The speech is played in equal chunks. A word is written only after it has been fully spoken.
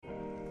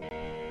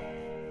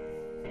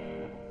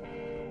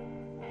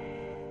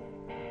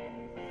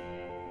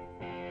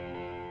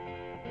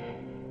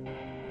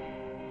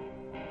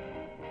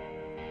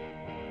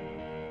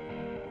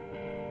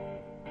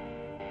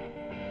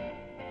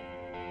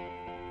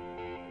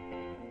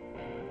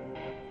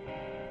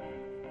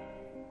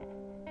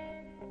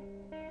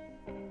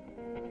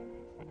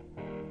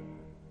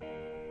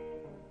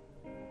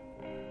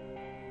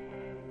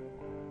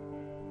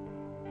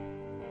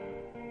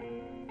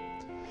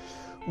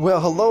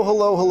Well,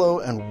 hello,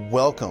 and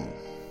welcome.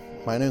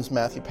 My name is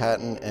Matthew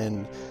Patton,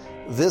 and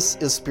this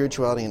is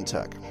Spirituality in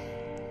Tech.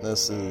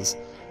 This is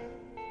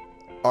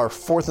our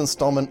fourth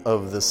installment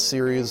of this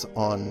series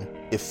on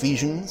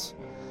Ephesians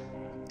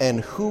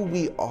and who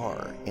we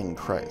are in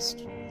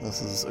Christ.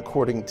 This is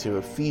according to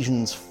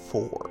Ephesians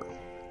 4.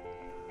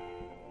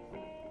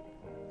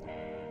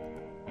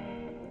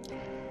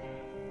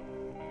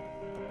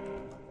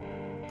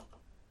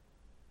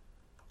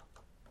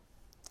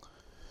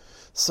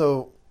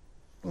 So,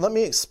 let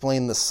me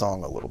explain this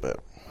song a little bit,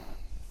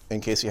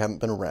 in case you haven't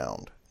been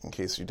around, in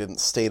case you didn't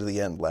stay to the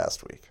end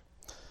last week.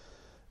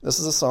 This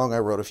is a song I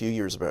wrote a few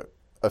years back.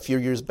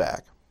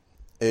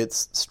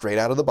 It's straight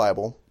out of the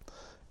Bible,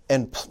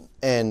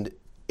 and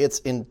it's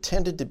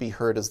intended to be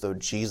heard as though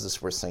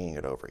Jesus were singing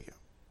it over you.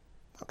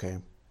 Okay?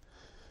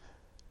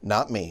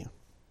 Not me.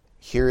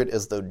 Hear it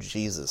as though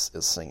Jesus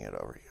is singing it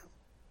over you.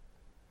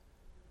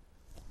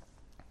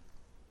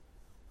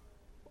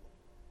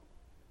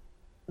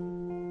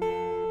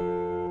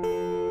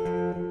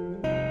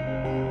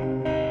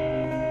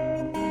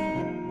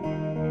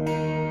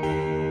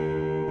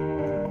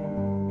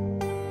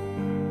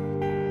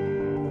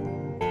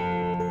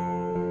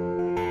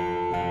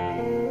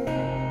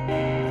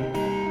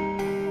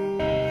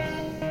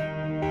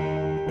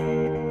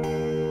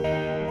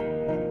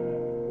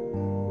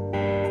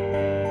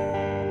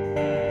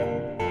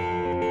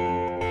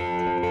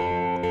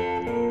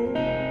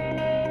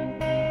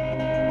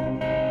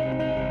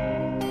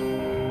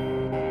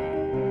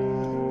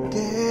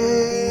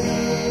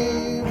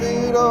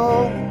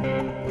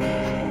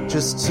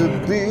 Just to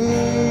be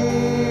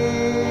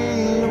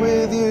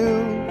with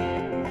you.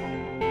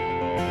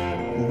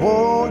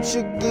 Won't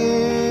you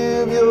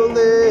give your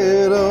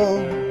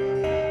little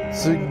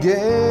to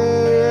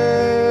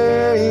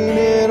gain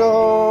it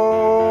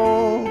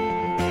all?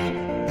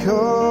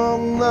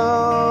 Come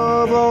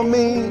love on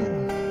me,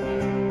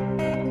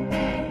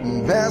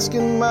 bask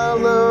in my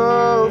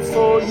love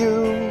for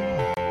you.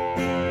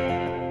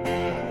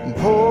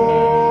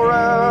 Pour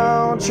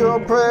out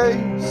your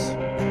praise,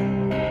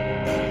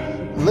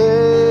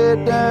 lay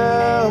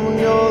down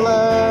your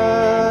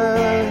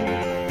life.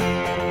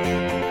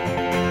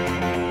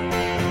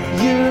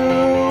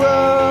 You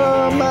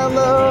are my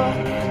love,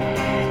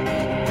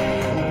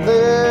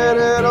 let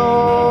it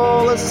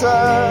all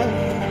aside.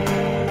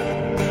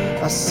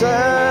 I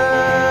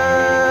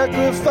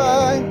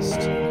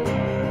sacrificed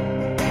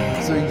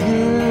so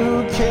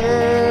you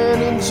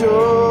can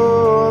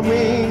enjoy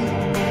me,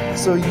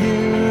 so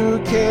you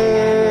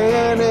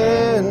can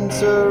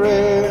enter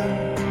in.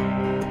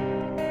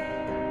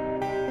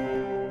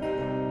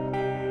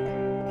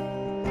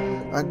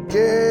 I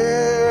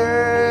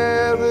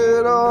gave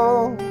it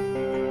all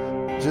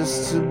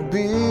just to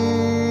be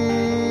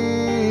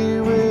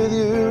with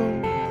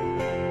you.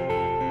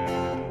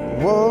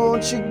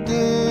 Won't you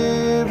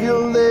give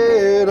your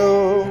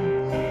little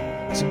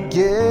to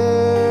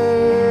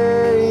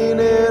gain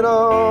it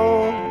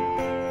all?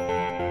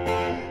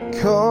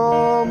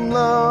 Come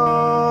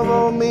love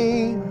on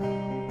me,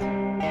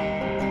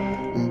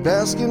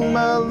 bask in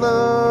my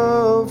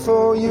love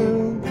for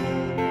you.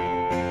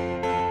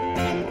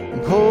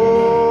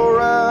 Pour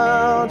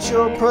out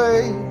your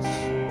praise,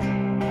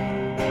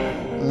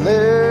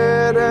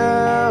 lay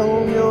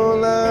down your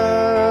life.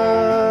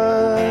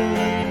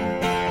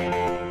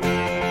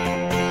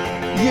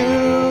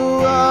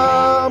 You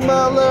are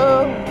my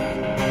love,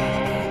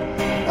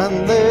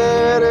 and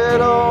let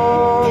it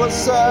all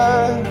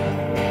aside.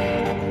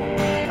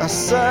 I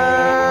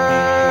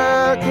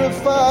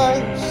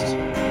sacrificed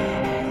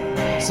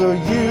so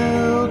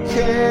you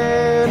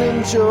can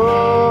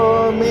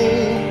enjoy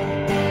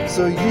me,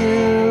 so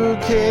you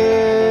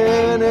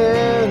can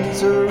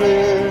enter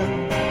in.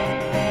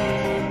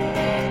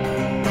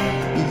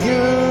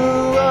 You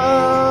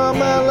are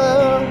my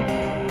love,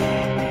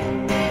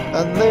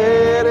 and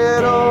let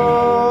it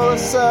all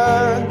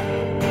aside.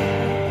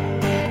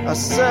 I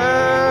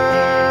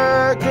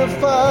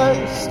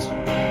sacrificed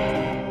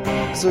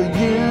so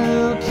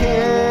you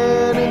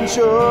can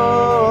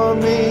enjoy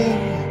me,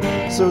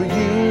 so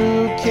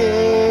you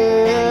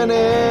can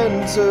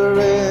enter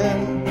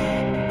in.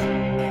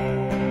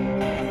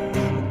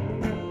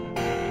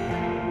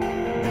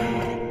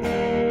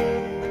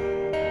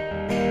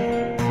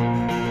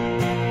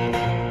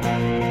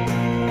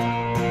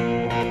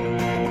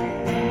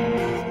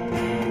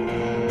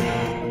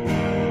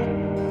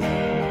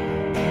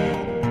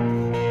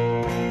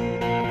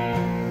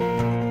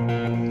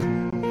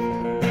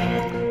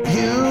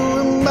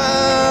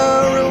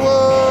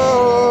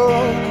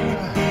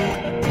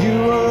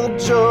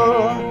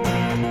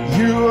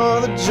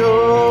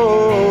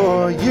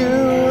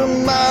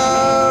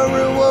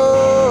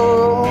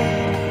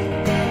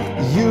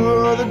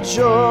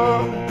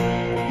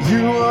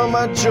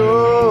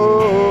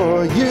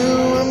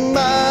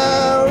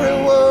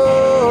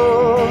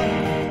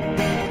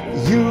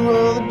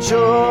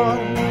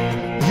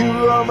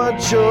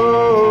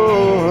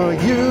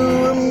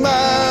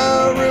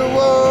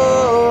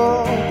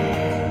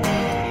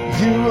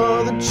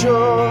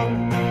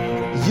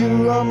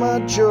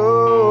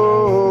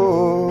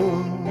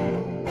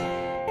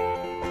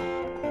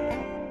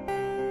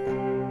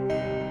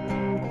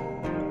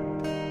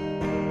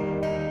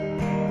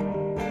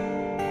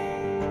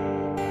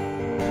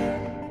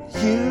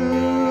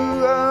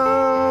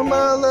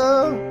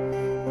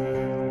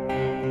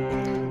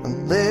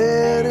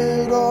 let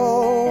it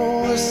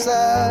all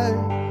aside.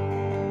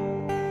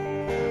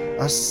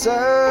 I sacrificed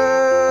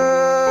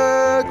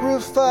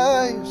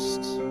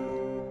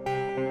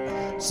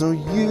so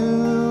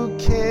you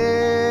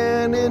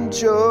can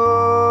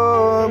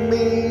enjoy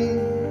me,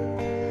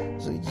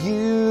 so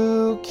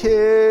you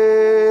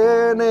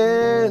can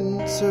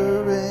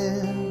enter in.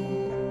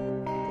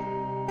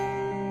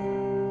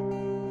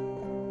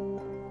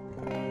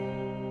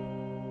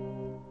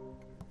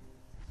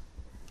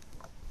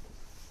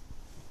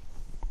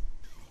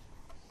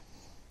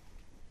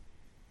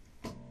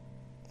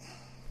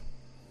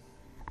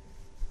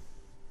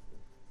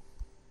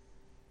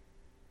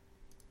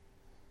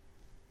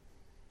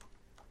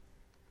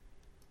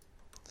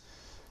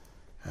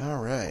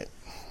 All right.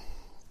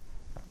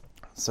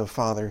 So,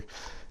 Father,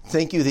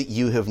 thank you that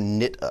you have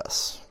knit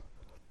us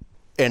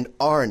and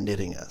are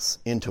knitting us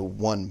into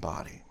one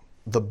body,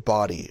 the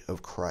body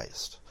of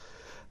Christ.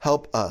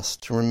 Help us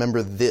to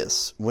remember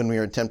this when we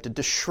are tempted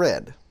to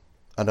shred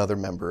another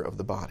member of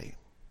the body.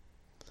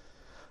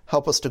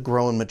 Help us to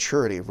grow in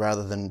maturity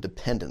rather than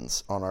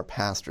dependence on our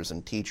pastors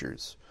and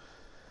teachers.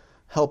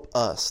 Help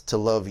us to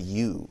love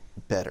you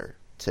better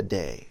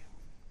today.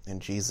 In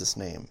Jesus'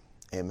 name,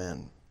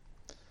 amen.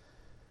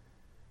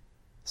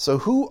 So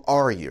who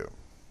are you?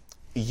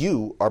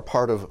 You are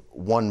part of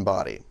one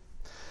body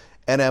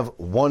and have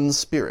one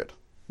Spirit,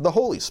 the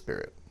Holy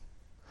Spirit.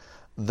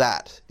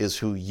 That is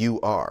who you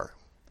are.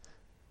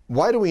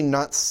 Why do we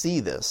not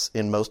see this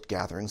in most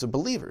gatherings of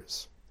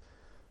believers?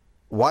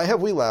 Why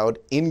have we allowed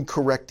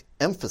incorrect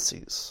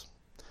emphases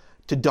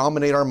to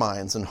dominate our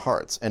minds and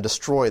hearts and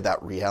destroy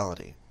that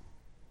reality?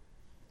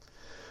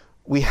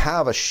 We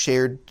have a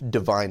shared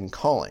divine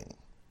calling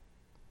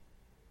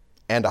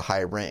and a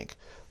high rank.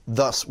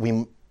 Thus,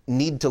 we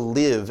need to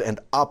live and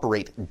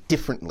operate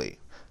differently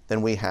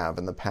than we have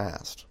in the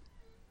past.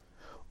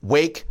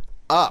 Wake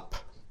up!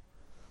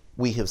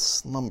 We have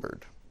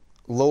slumbered,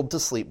 lulled to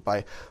sleep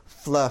by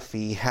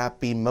fluffy,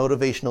 happy,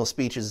 motivational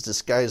speeches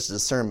disguised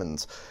as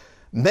sermons,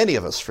 many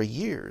of us for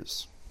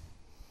years.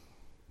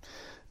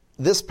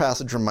 This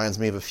passage reminds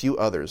me of a few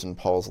others in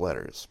Paul's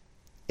letters.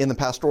 In the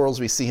pastorals,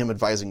 we see him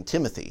advising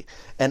Timothy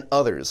and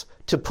others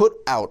to put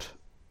out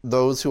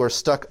those who are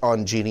stuck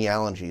on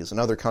genealogies and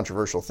other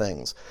controversial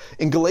things.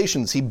 In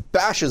Galatians, he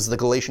bashes the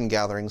Galatian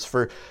gatherings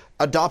for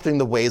adopting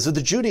the ways of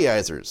the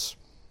Judaizers.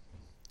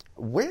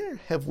 Where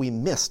have we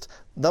missed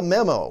the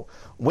memo?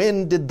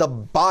 When did the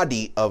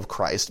body of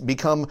Christ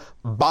become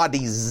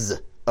bodies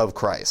of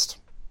Christ?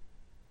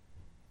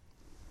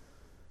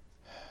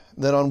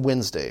 Then on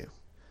Wednesday,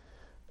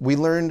 we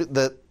learned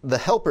that the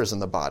helpers in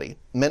the body,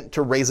 meant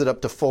to raise it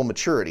up to full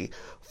maturity,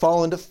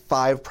 fall into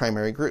 5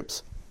 primary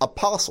groups: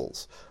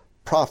 apostles,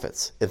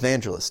 prophets,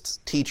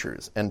 evangelists,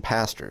 teachers, and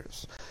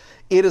pastors.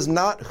 It is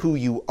not who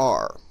you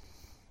are,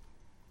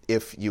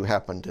 if you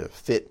happen to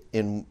fit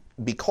in,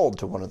 be called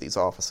to one of these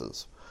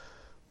offices.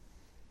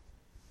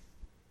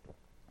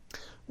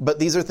 But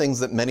these are things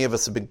that many of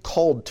us have been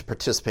called to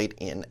participate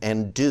in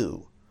and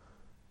do,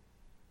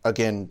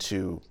 again,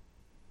 to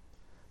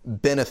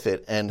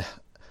benefit and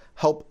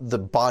help the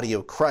body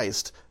of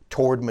Christ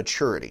toward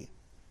maturity.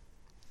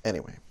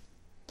 Anyway,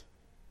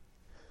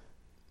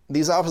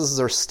 these offices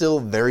are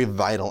still very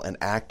vital and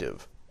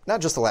active,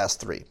 not just the last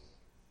 3.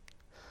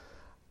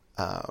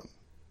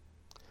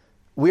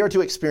 We are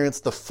to experience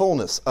the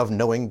fullness of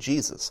knowing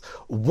Jesus,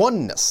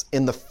 oneness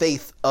in the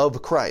faith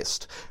of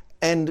Christ,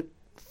 and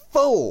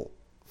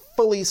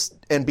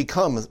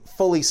become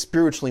fully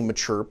spiritually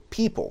mature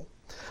people.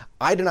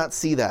 I do not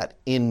see that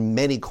in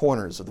many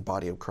corners of the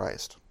body of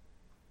Christ.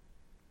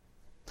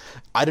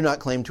 I do not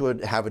claim to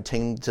have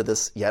attained to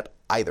this yet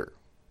either,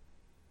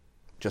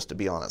 just to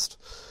be honest.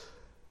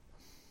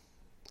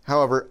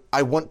 However,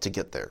 I want to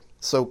get there.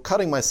 So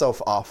cutting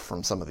myself off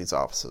from some of these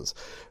offices,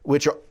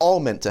 which are all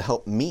meant to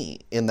help me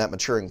in that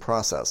maturing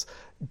process,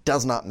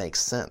 does not make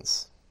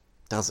sense,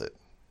 does it?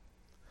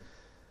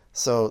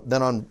 So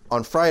then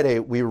on Friday,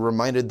 we were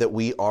reminded that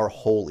we are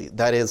holy.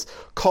 That is,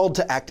 called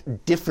to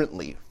act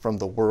differently from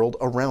the world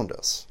around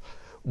us.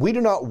 We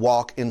do not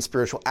walk in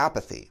spiritual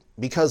apathy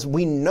because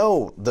we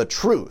know the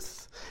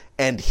truth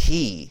and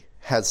He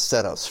has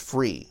set us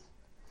free.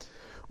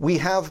 We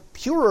have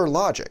purer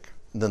logic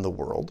than the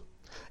world,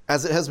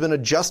 as it has been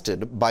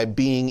adjusted by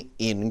being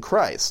in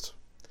Christ.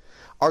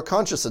 Our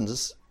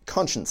consciences,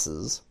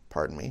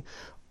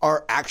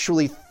 are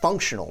actually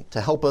functional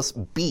to help us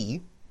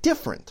be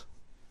different.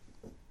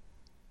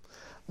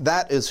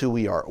 That is who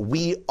we are.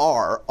 We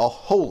are a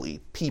holy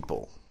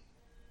people.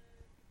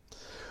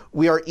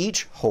 We are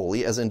each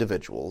holy as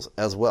individuals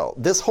as well.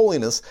 This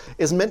holiness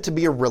is meant to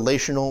be a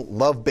relational,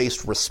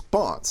 love-based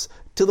response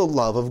to the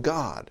love of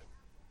God.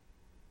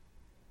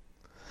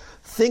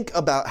 Think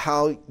about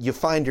how you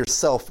find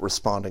yourself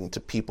responding to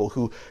people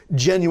who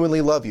genuinely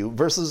love you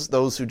versus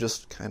those who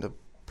just kind of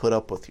put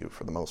up with you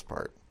for the most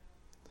part.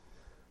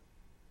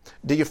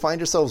 Do you find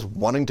yourselves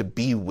wanting to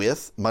be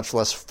with, much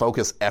less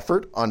focus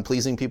effort on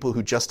pleasing people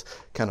who just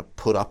kind of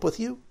put up with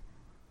you?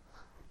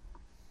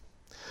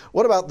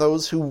 What about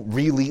those who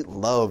really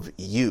love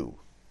you?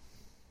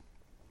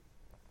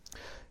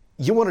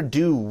 You want to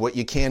do what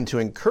you can to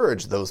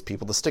encourage those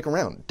people to stick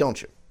around,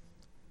 don't you?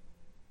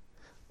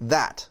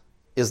 That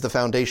is the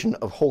foundation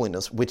of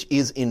holiness, which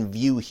is in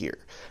view here.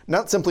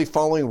 Not simply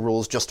following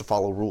rules just to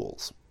follow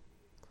rules.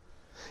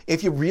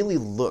 If you really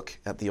look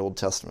at the Old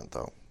Testament,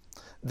 though,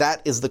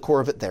 that is the core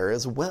of it there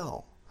as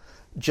well.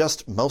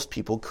 Just most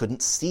people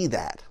couldn't see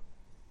that.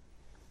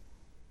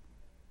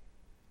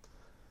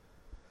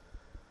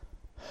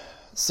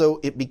 So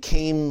it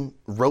became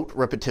rote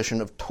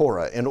repetition of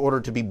Torah in order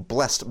to be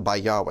blessed by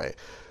Yahweh.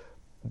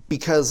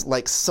 Because,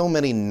 like so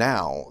many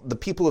now, the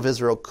people of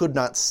Israel could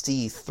not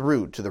see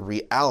through to the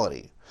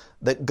reality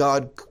that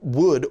God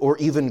would or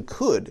even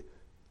could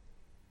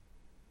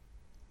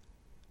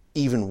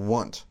even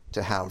want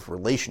to have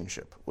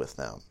relationship with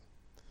them.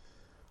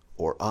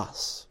 Or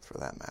us, for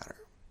that matter.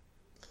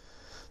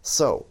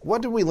 So,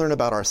 what did we learn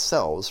about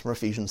ourselves from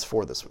Ephesians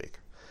 4 this week?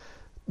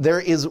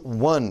 There is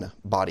one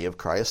body of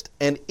Christ,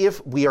 and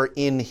if we are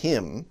in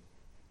Him,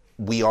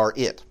 we are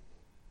it.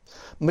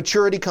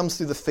 Maturity comes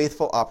through the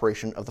faithful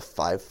operation of the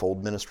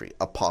fivefold ministry: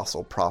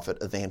 apostle, prophet,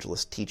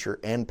 evangelist, teacher,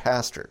 and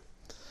pastor.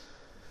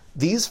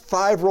 These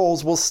 5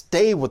 roles will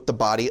stay with the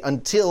body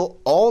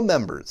until all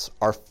members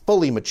are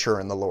fully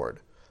mature in the Lord.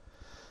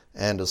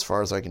 And as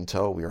far as I can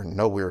tell, we are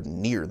nowhere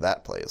near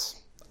that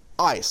place.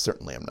 I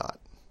certainly am not.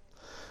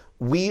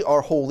 We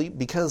are holy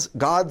because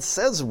God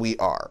says we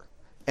are,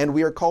 and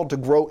we are called to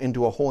grow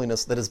into a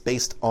holiness that is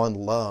based on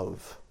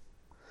love,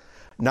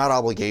 not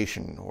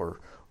obligation or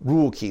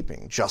rule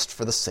keeping just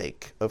for the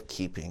sake of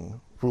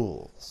keeping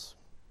rules.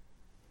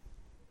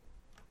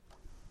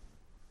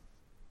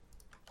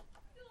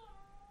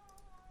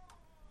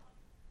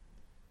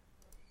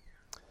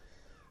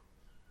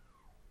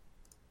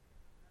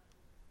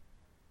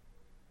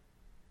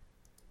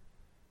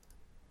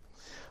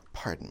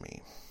 Pardon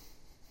me.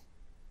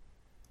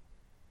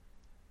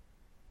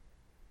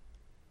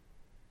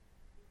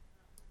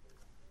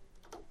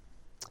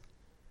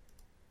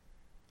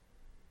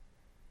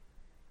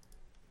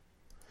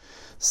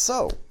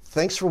 So,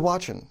 thanks for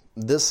watching.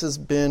 This has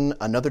been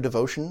another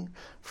devotion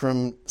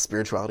from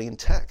Spirituality in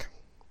Tech.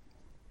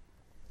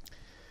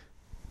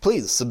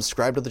 Please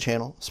subscribe to the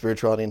channel,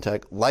 Spirituality in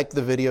Tech. Like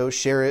the video,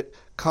 share it,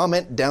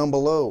 comment down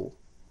below.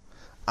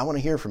 I want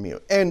to hear from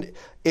you. And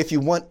if you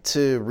want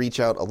to reach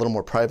out a little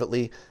more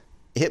privately,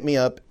 hit me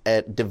up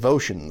at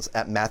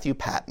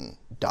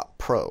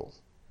devotions@matthewpatton.pro.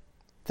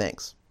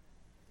 Thanks.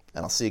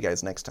 And I'll see you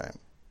guys next time.